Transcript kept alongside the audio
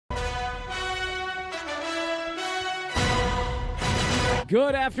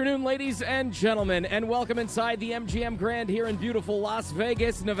Good afternoon, ladies and gentlemen, and welcome inside the MGM Grand here in beautiful Las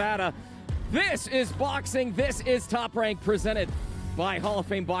Vegas, Nevada. This is boxing. This is Top Rank, presented by Hall of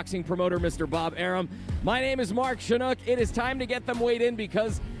Fame boxing promoter Mr. Bob Arum. My name is Mark Chinook. It is time to get them weighed in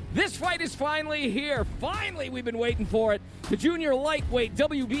because this fight is finally here. Finally, we've been waiting for it. The junior lightweight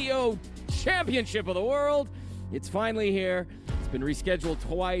WBO championship of the world. It's finally here. It's been rescheduled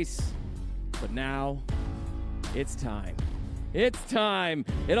twice, but now it's time. It's time.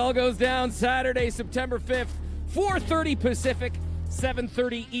 It all goes down Saturday, September 5th, 4:30 Pacific,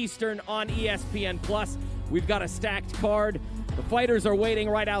 7:30 Eastern on ESPN+. We've got a stacked card. The fighters are waiting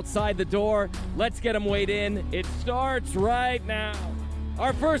right outside the door. Let's get them weighed in. It starts right now.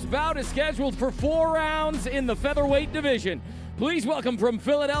 Our first bout is scheduled for 4 rounds in the featherweight division. Please welcome from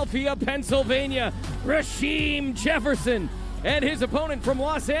Philadelphia, Pennsylvania, Rasheem Jefferson, and his opponent from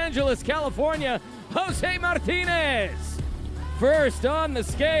Los Angeles, California, Jose Martinez. First on the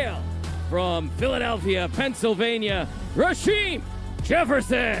scale, from Philadelphia, Pennsylvania, Rasheem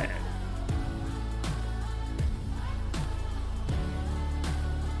Jefferson.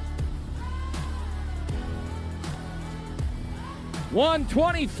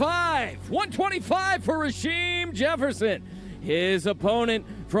 $125 for Rasheem Jefferson. His opponent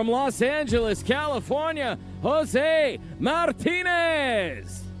from Los Angeles, California, Jose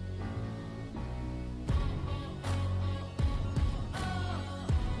Martinez.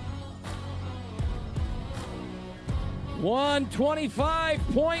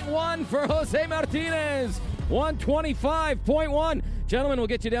 $125.1 for Jose Martinez. $125.1. Gentlemen, we'll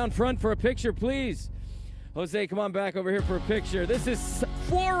get you down front for a picture, please. Jose, come on back over here for a picture. This is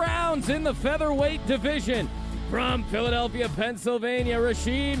 4 rounds in the featherweight division. From Philadelphia, Pennsylvania,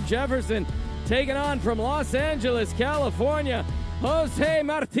 Rasheem Jefferson, taking on from Los Angeles, California, Jose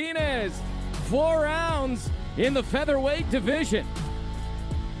Martinez. 4 rounds in the featherweight division.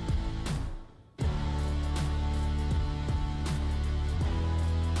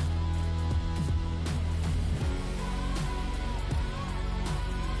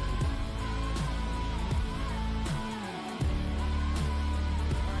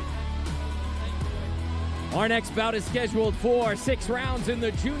 Our next bout is scheduled for 6 rounds in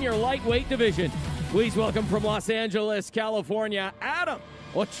the junior lightweight division. Please welcome from Los Angeles, California, Adam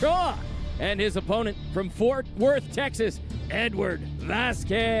Ochoa, and his opponent from Fort Worth, Texas, Edward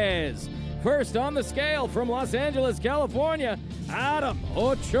Vasquez. First on the scale from Los Angeles, California, Adam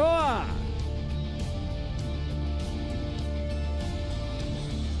Ochoa.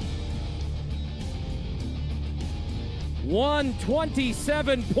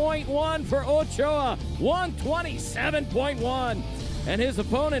 $127.1 for Ochoa. $127.1. And his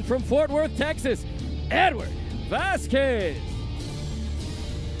opponent from Fort Worth, Texas, Edward Vasquez.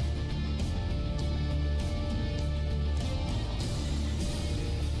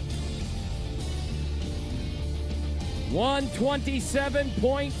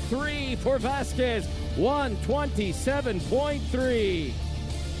 $127.3 for Vasquez. $127.3.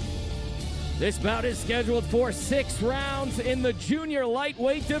 This bout is scheduled for 6 rounds in the junior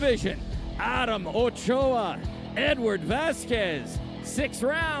lightweight division. Adam Ochoa, Edward Vasquez. 6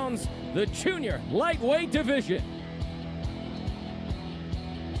 rounds, the junior lightweight division.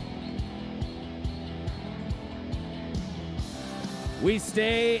 We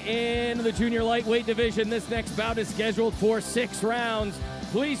stay in the junior lightweight division. This next bout is scheduled for 6 rounds.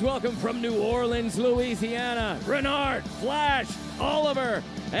 Please welcome from New Orleans, Louisiana, Renard Flash Oliver,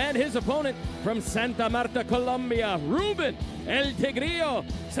 and his opponent from Santa Marta, Colombia, Ruben El Tigrillo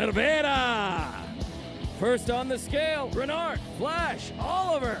Cervera. First on the scale, Renard Flash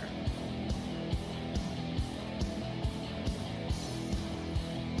Oliver.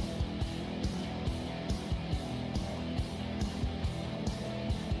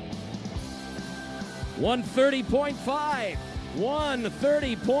 $130.5.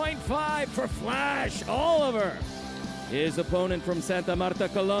 $130.5 for Flash Oliver. His opponent from Santa Marta,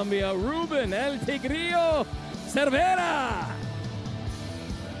 Colombia, Ruben El Tigrillo Cervera.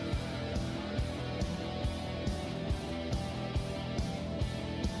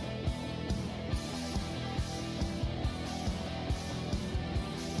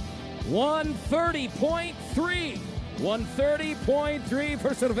 $130.3. $130.3 for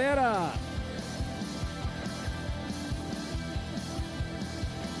Cervera.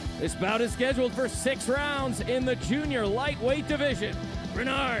 This bout is scheduled for 6 rounds in the junior lightweight division.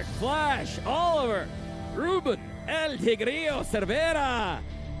 Renard Flash Oliver, Ruben El Tigrillo Cervera.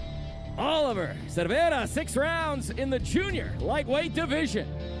 Oliver Cervera, 6 rounds in the junior lightweight division.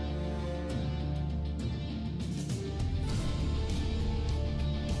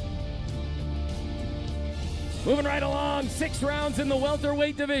 Moving right along, 6 rounds in the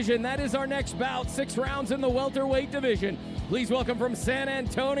welterweight division. That is our next bout, 6 rounds in the welterweight division. Please welcome from San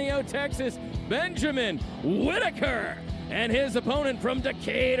Antonio, Texas, Benjamin Whitaker. And his opponent from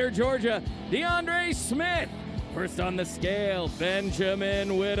Decatur, Georgia, DeAndre Smith. First on the scale,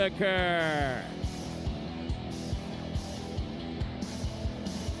 Benjamin Whitaker.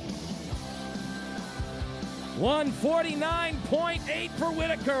 $149.8 for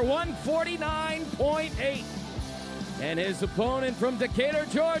Whitaker, 149.8. And his opponent from Decatur,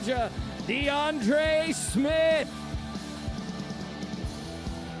 Georgia, DeAndre Smith.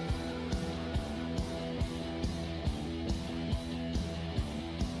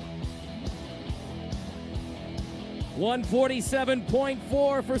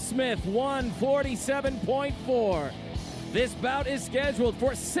 $147.4 for Smith, 147.4. This bout is scheduled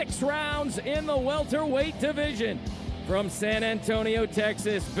for 6 rounds in the welterweight division. From San Antonio,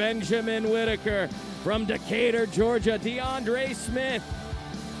 Texas, Benjamin Whitaker. From Decatur, Georgia, DeAndre Smith.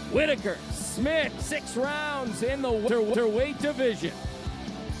 Whitaker, Smith, 6 rounds in the welterweight division.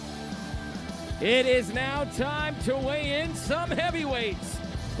 It is now time to weigh in some heavyweights.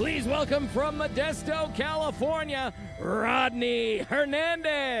 Please welcome from Modesto, California, Rodney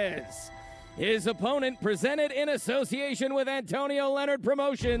Hernandez. His opponent, presented in association with Antonio Leonard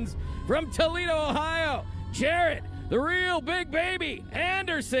Promotions, from Toledo, Ohio, Jared, the real big baby,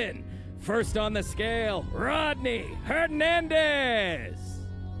 Anderson. First on the scale, Rodney Hernandez.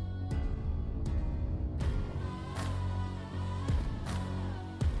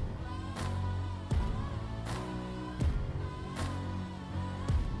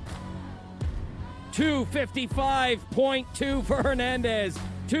 $255.2 for Hernandez.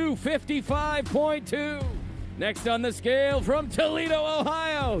 255.2. Next on the scale, from Toledo,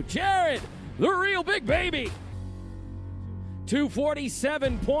 Ohio, Jared, the real big baby.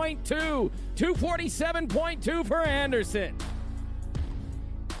 247.2. 247.2 for Anderson.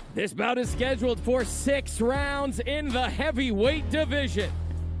 This bout is scheduled for 6 rounds in the heavyweight division.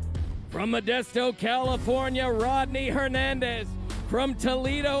 From Modesto, California, Rodney Hernandez. From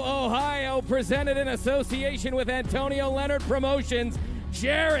Toledo, Ohio, presented in association with Antonio Leonard Promotions,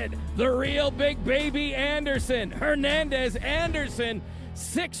 Jared, the real big baby Anderson. Hernandez, Anderson,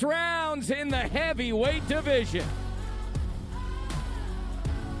 6 rounds in the heavyweight division.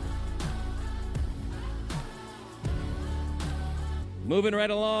 Moving right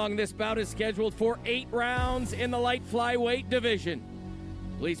along, this bout is scheduled for 8 rounds in the light flyweight division.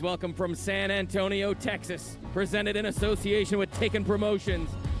 Please welcome from San Antonio, Texas, presented in association with Taken Promotions,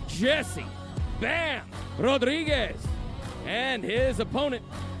 Jesse Bam Rodriguez. And his opponent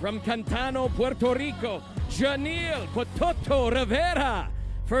from Cantano, Puerto Rico, Jamel Pototo Rivera.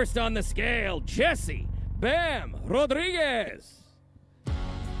 First on the scale, Jesse Bam Rodriguez.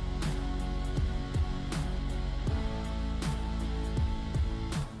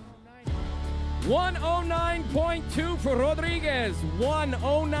 $109.2 for Rodriguez,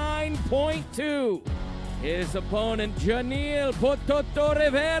 109.2. His opponent, Jamel Pototo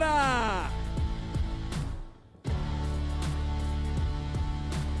Rivera.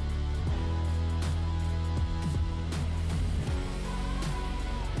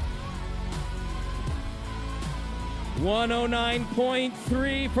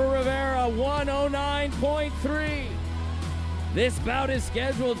 $109.3 for Rivera, 109.3. This bout is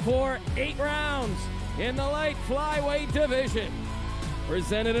scheduled for 8 rounds in the light flyweight division.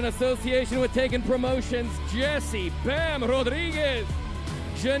 Presented in association with Taken Promotions, Jesse Bam Rodriguez,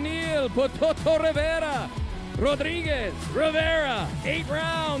 Jamel Pototo Rivera, Rodriguez, Rivera, 8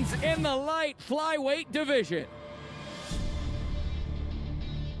 rounds in the light flyweight division.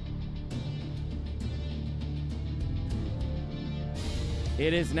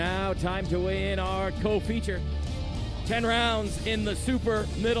 It is now time to weigh in our co-feature. 10 rounds in the super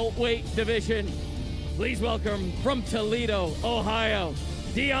middleweight division. Please welcome from Toledo, Ohio,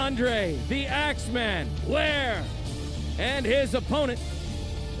 DeAndre, the Axeman Ware. And his opponent,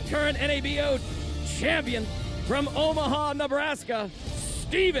 current NABO champion from Omaha, Nebraska,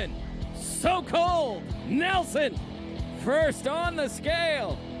 Steven So Cold Nelson. First on the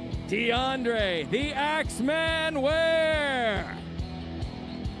scale, DeAndre, the Axeman Ware.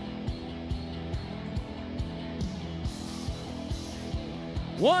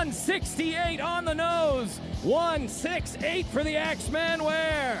 $168 on the nose, $168 for the Axeman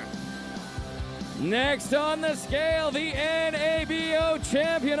Ware. Next on the scale, the NABO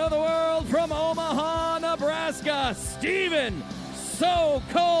champion of the world from Omaha, Nebraska, Steven So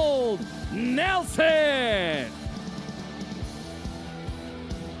Cold Nelson.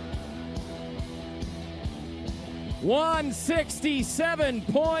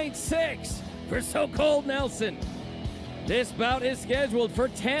 $167.6 for So Cold Nelson. This bout is scheduled for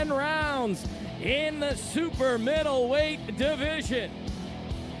 10 rounds in the super middleweight division.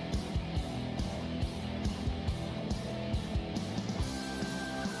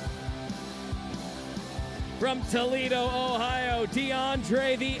 From Toledo, Ohio,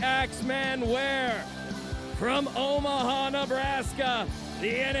 DeAndre the Axeman Ware. From Omaha, Nebraska,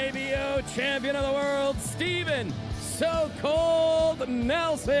 the NABO champion of the world, Steven So Cold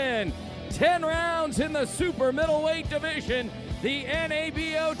Nelson. 10 rounds in the super middleweight division. The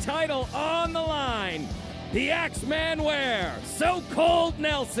NABO title on the line. The Axeman Ware, So Cold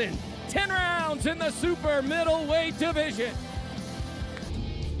Nelson. 10 rounds in the super middleweight division.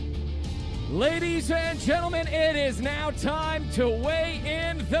 Ladies and gentlemen, it is now time to weigh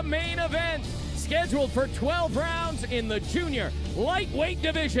in the main event. Scheduled for 12 rounds in the junior lightweight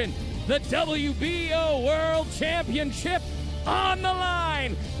division. The WBO World Championship on the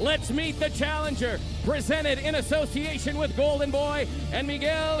line. Let's meet the challenger. Presented in association with Golden Boy and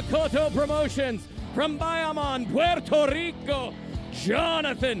Miguel Cotto Promotions. From Bayamon, Puerto Rico,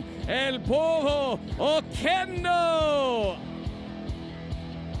 Jonathan El Povo Oquendo.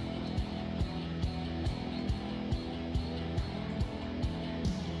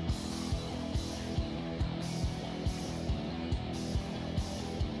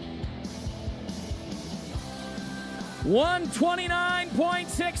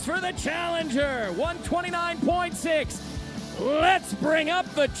 $129.6 for the challenger. $129.6. Let's bring up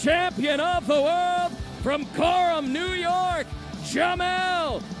the champion of the world from Coram, New York,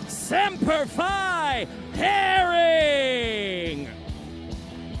 Jamel Semper Fi Herring.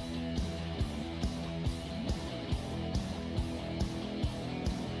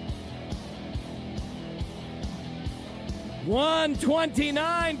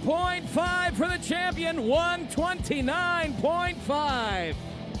 $129.5 for the champion. $129.5.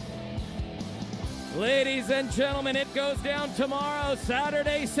 Ladies and gentlemen, it goes down tomorrow,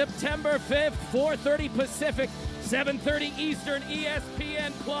 Saturday, September 5th, 4:30 Pacific, 7:30 Eastern,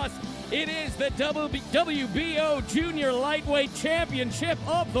 ESPN Plus. It is the WBO Junior Lightweight Championship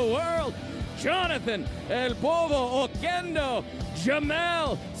of the World. Jonathan El Povo Oquendo,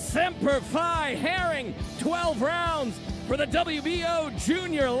 Jamel Semper Fi Herring, 12 rounds for the WBO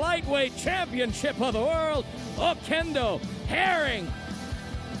Junior Lightweight Championship of the World. Oquendo, Herring.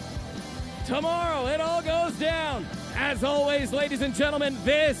 Tomorrow, it all goes down. As always, ladies and gentlemen,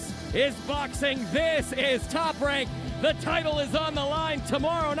 this is boxing. This is Top Rank. The title is on the line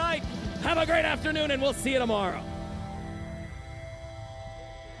tomorrow night. Have a great afternoon, and we'll see you tomorrow.